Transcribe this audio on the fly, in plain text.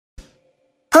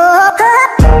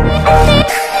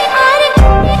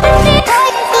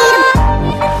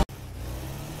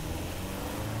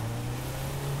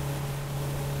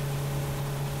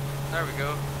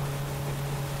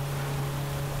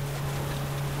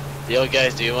Yo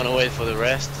guys, do you want to wait for the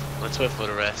rest? Let's wait for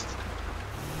the rest.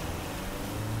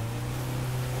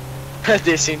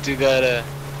 They seem to gotta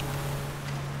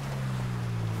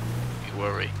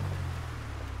worry.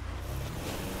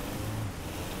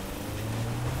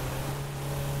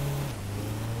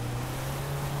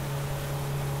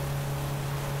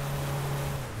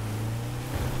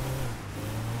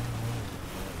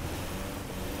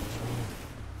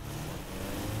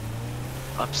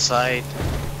 Upside.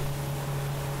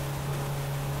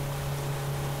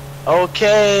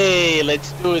 Okay,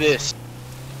 let's do this.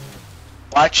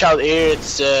 Watch out here,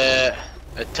 it's a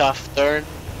tough turn,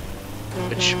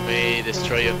 which may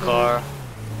destroy your car.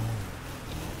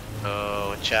 Oh,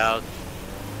 watch out.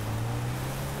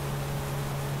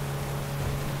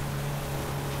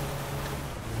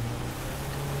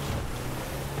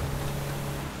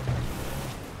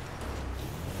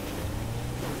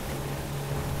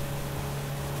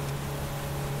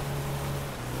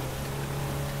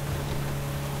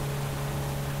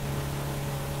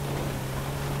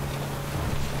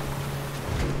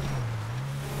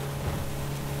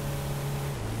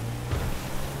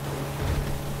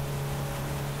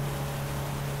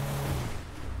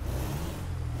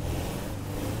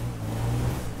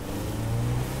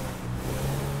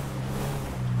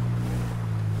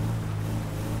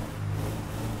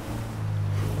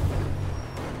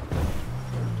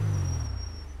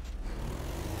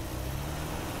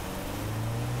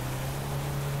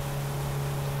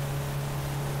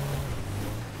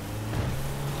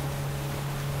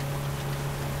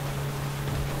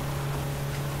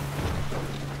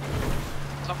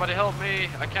 Somebody help me!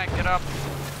 I can't get up.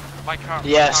 My car.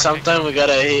 Yeah, sometimes we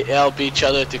gotta help each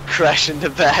other to crash in the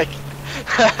back.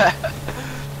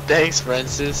 Thanks,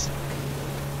 Francis.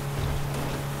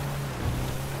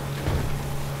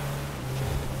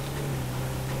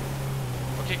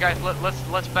 Okay, guys,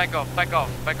 let's back off.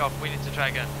 We need to try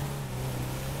again.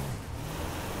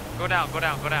 Go down.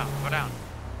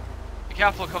 Be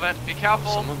careful, Corvette. Be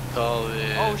careful. Someone call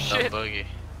Oh, the shit. buggy.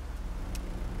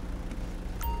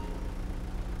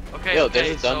 Okay. Yo, okay,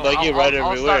 there's a dumb so buggy right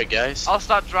everywhere, guys. I'll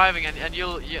start driving, and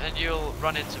you'll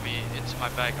run into me, into my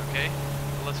back. Okay?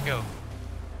 So let's go.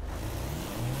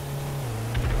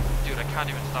 Dude, I can't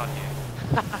even start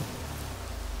here.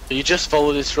 You just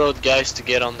follow this road, guys, to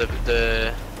get on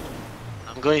the.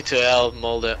 I'm going to help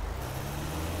Molde.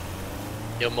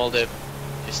 Yo, Molde,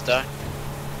 you stuck?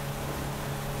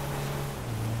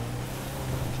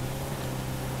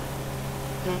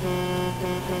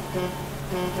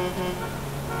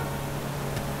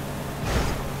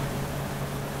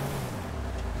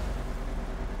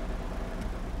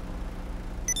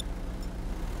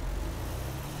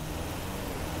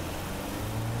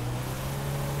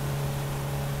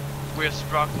 We're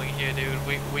struggling here, dude.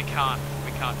 We can't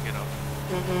get up.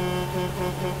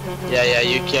 Yeah,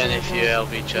 you can if you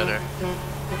help each other.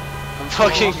 I'm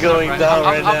fucking going down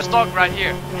right now. I'm stuck right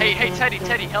here. Hey, Teddy,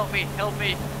 help me.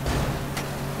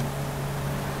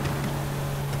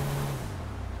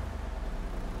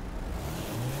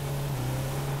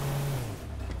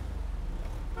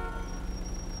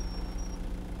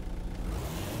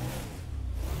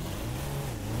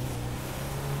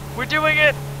 We're doing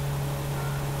it!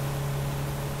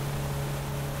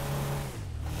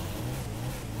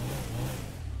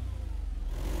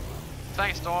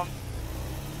 Thanks, Storm.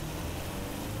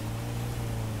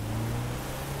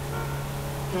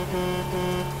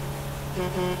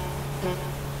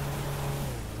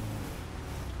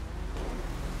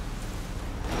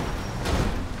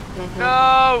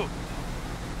 No!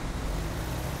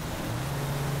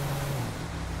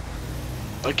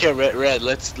 Okay, Red,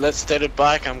 let's start it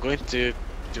back. I'm going to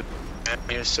do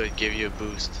here so it give you a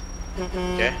boost.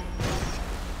 Okay?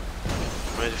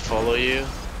 I'm going to follow you.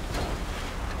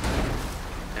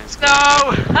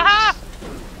 No!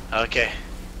 Okay.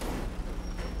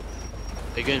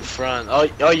 You go in front.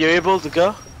 Oh, you're able to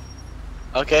go?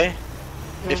 Okay.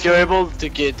 If you're able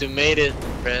to make it,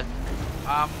 Red.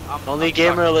 Only I'm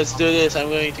gamer, stuck. let's do this. I'm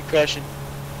going to crash it.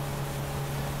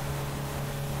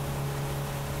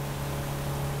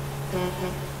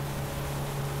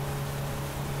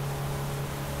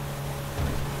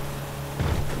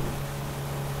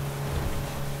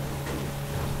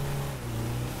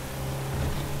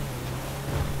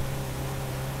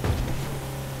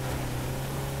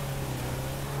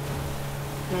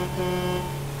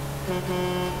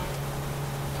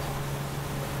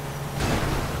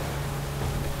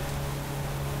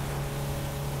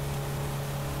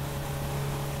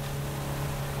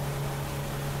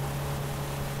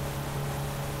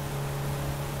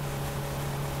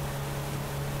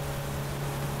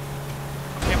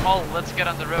 Okay, Mol, let's get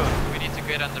on the road. We need to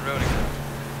get on the road again.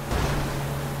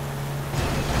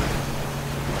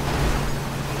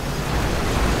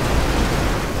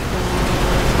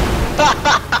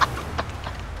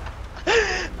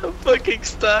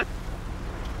 time.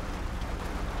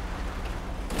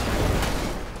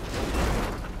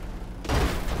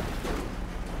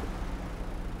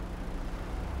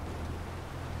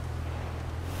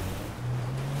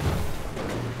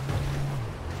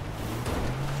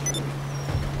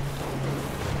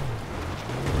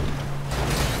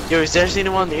 Yo, is there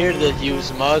anyone here that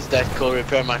use mods that could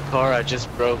repair my car? I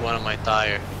just broke one of my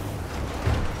tire.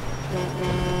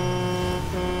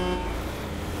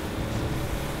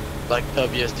 Like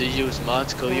Tobias, do you use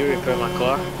mods? Could you repair my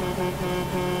car? No,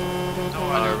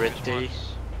 I don't use RedTeddy.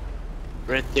 mods.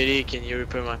 RedTeddy, can you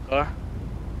repair my car?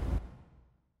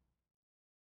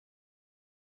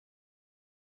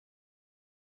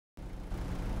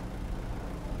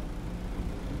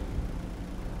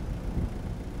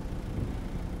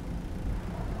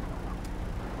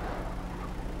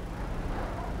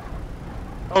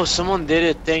 Oh, someone did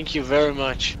it. Thank you very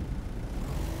much.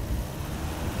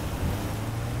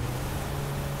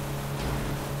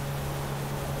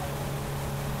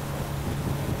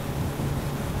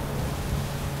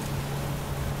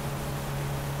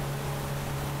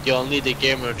 You all need a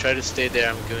gamer. Try to stay there.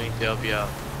 I'm going to help you out.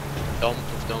 Don't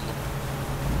move, don't move.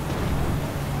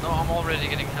 No, I'm already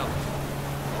getting help.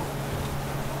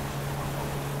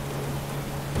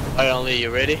 Alright, only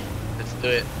you ready? Let's do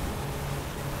it.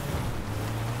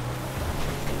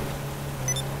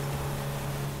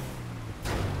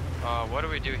 What do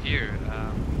we do here?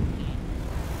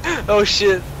 Oh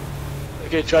shit.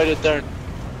 Okay, try to turn.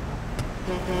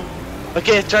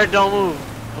 Okay, try don't move.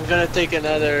 I'm gonna take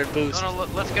another boost. No,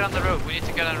 let's get on the road. We need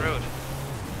to get on the road.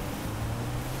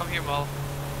 Come here, Mal.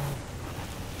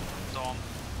 Dom.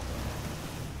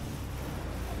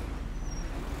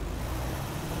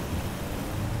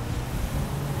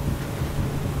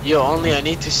 Yo, only I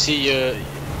need to see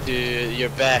your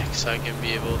back so I can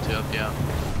be able to help you out.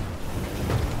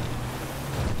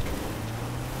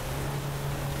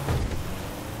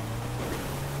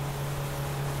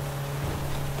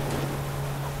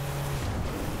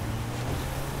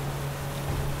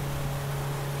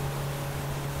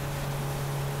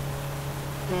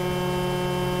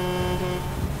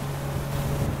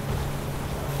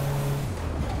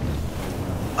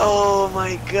 Oh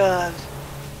my god.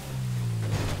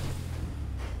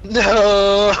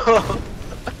 No.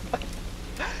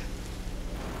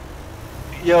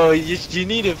 Yo, you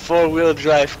need a 4-wheel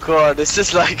drive car. This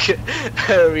is like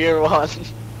a rear one.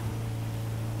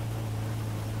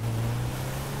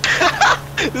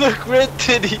 Look,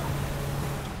 RedTeddy.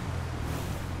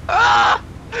 Ah!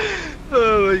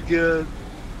 Oh my god.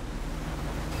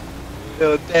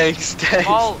 Yo, thanks.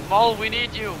 Mal, we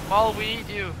need you. Mal, we need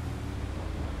you.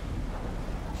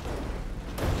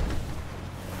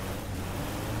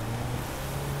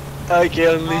 Okay,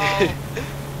 only.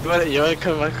 Mal, you wanna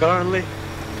come in my car, only?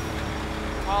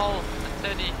 Mal and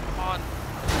Teddy, come on.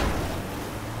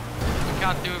 We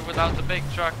can't do it without the big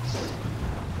trucks.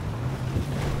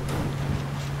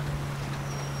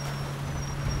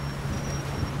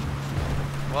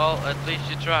 Well, at least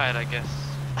you tried, I guess.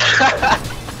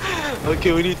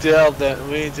 Okay, we need to help them.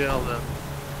 We need to help them.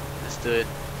 Let's do it.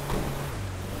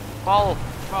 Mal.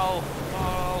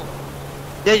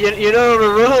 Yeah, you're not on the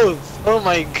roads. Oh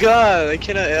my god, I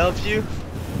cannot help you.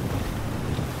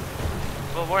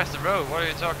 Well, where's the road? What are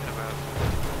you talking about?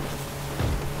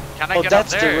 Can I Oh, get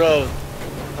that's up there? the road.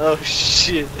 Oh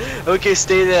shit. Okay,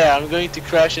 stay there. I'm going to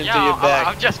crash into your back.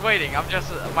 I'm just waiting. I'm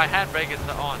just my handbrake is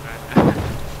on right now.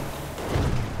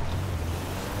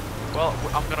 Well,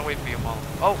 I'm gonna wait for you, Mal.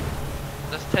 Oh,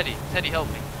 that's Teddy. Teddy, help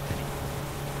me. Teddy.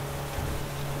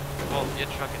 Well, your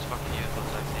truck is fucking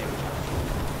useless. I see.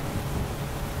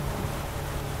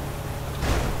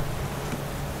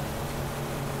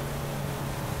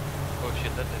 Oh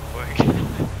shit, that didn't work.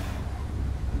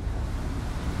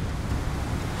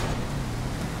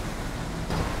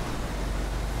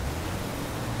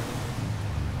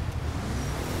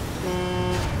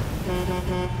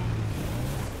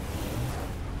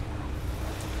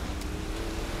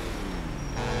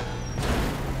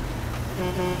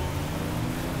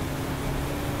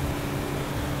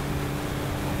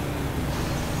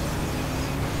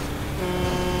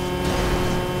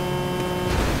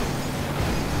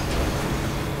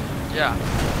 Yeah.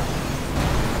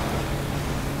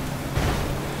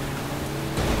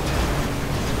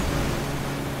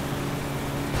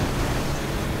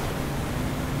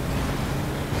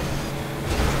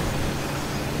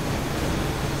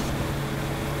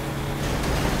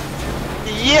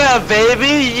 Yeah,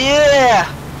 baby, yeah!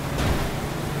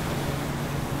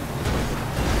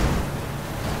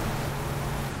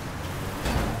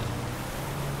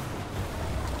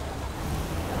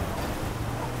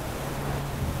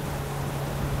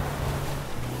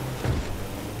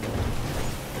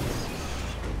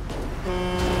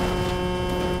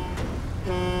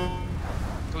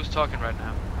 talking right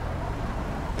now.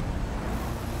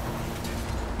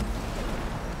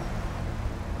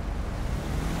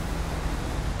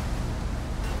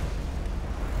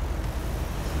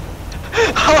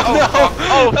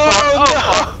 Oh, no! Oh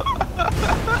fuck!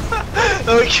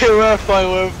 No! Okay, we're fine,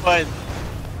 we're fine.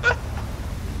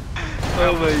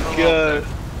 Oh my god.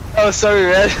 Oh, sorry,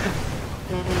 Red.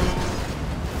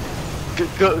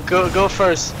 Go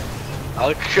first.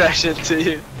 I'll crash into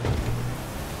you.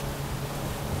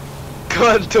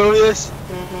 Come on, Tobias.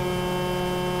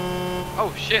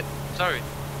 Oh shit! Sorry.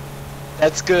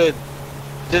 That's good.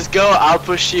 Just go, I'll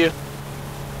push you.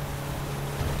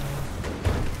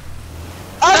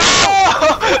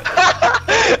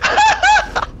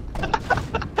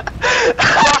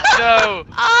 No!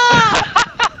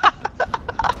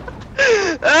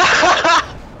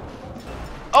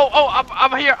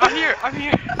 I'm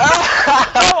here!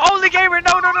 No, only gamer!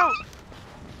 No!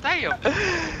 Damn!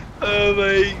 Oh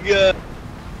my god.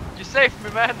 You saved me,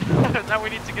 man. Now we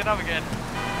need to get up again.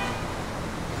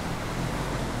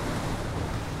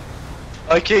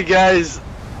 Okay, guys.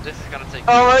 This is gonna take.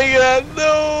 Oh my god,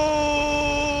 no!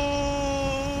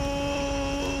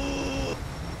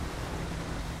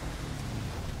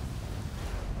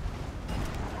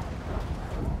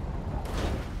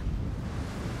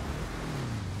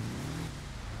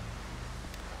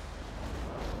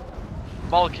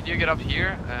 Ball, can you get up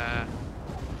here?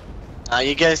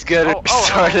 You guys gotta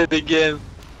start it again.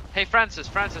 Hey, Francis,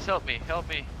 help me.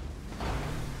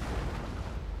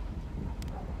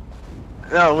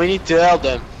 No, we need to help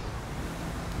them.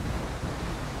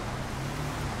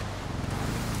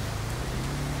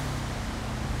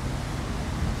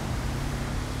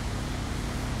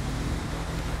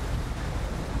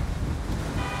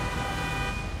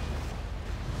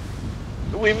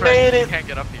 We made it! You can't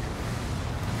get up here.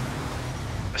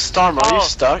 Storm, are you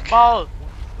stuck?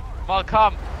 Ball,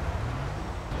 come.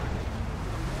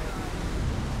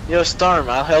 Yo, Storm,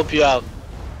 I'll help you out.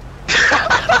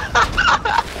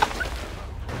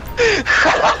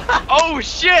 Oh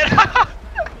shit!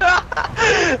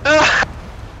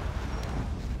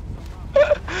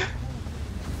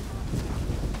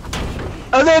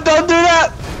 Oh no, don't do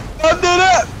that! Don't do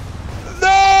that!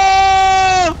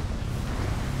 No!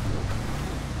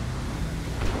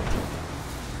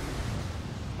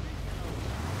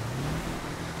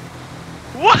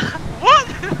 What?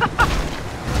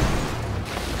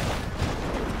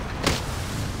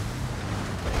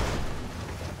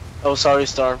 Oh, sorry,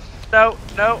 Storm. No.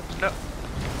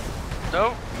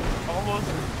 Almost.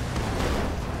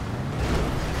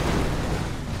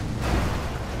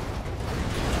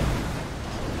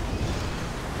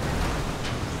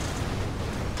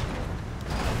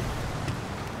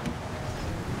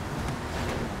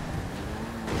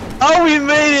 Oh, we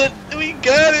made it! We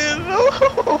got it!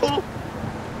 Oh.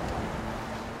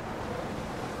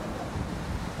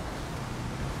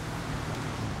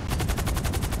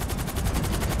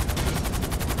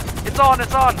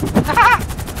 It's on!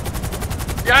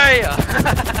 Yeah!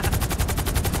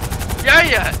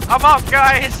 Yeah! I'm up,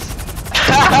 guys!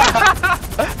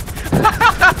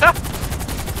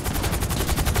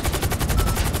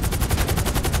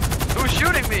 Who's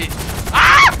shooting me?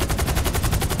 Ah!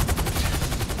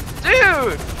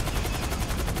 Dude!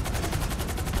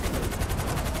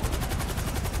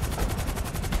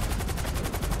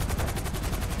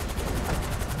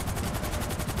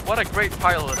 What a great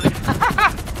pilot.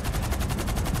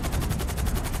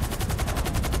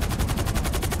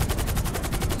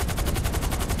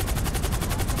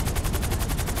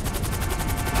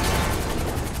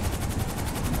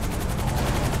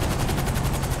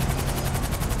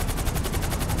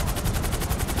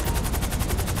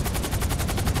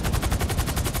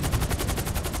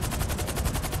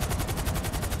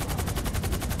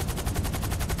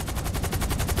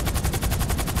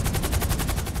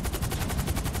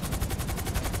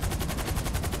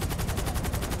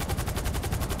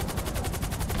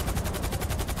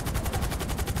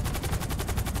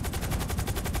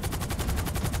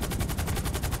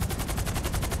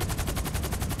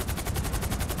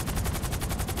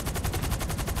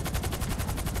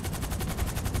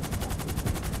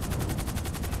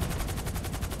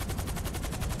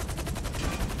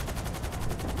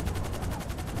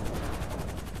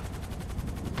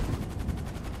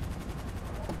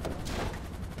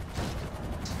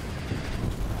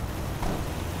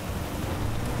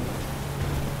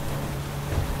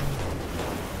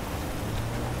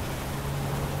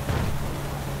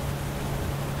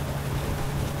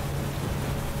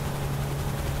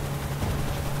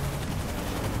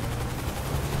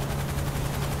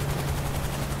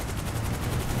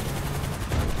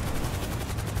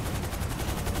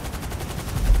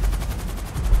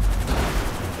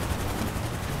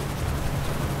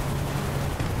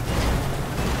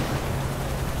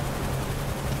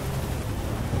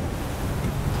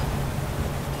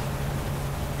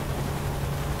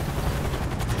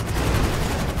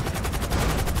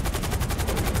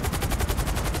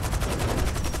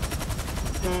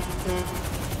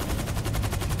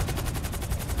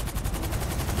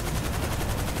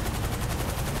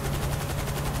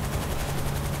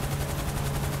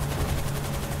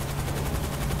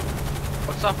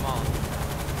 What's up, Mom?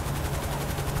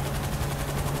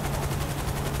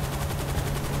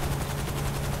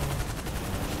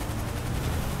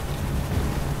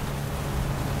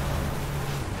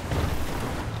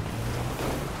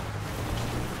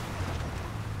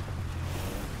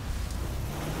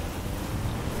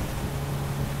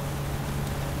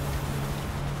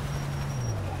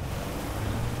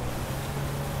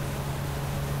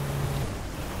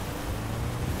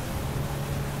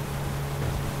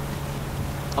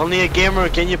 Only a gamer,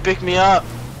 can you pick me up?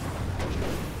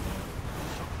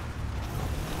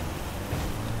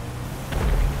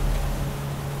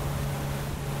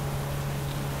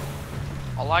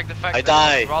 I like the fact I that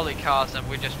died. it's rally cars and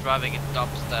we're just driving in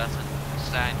dumpsters and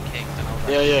sand kings and all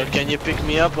that. Yeah, can you pick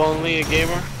me up, only a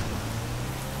gamer?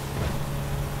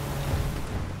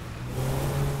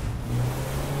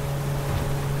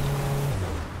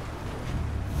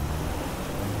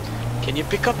 Can you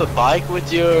pick up a bike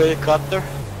with your helicopter?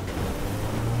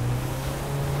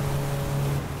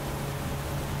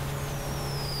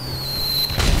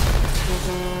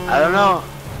 I don't know.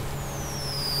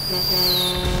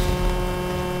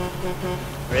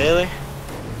 Really?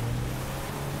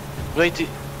 Wait.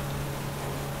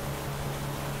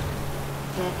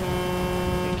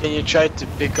 Can you try to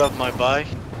pick up my bike?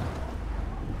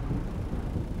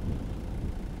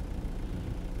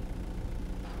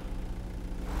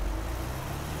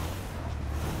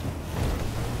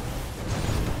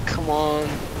 Come on.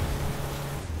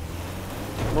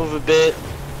 Move a bit.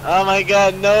 Oh my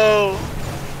god, no!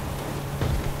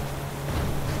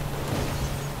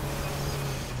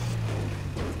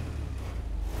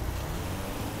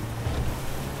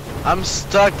 I'm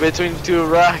stuck between two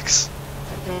rocks.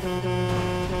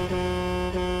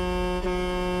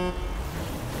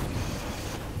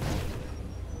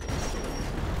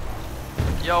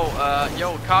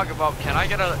 Yo, Cargo Bob, can I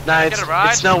get a Nah, get a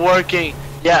ride? it's not working.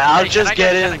 Yeah, I'll Hey, just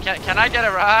get in. Can I get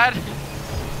a ride?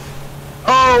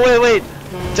 Oh, wait.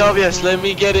 Tobias, let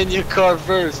me get in your car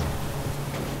first.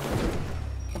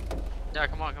 Yeah,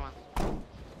 come on.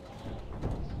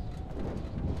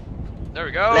 There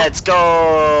we go. Let's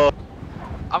go.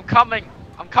 I'm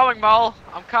coming, Mal.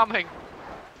 I'm coming.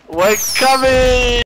 We're coming.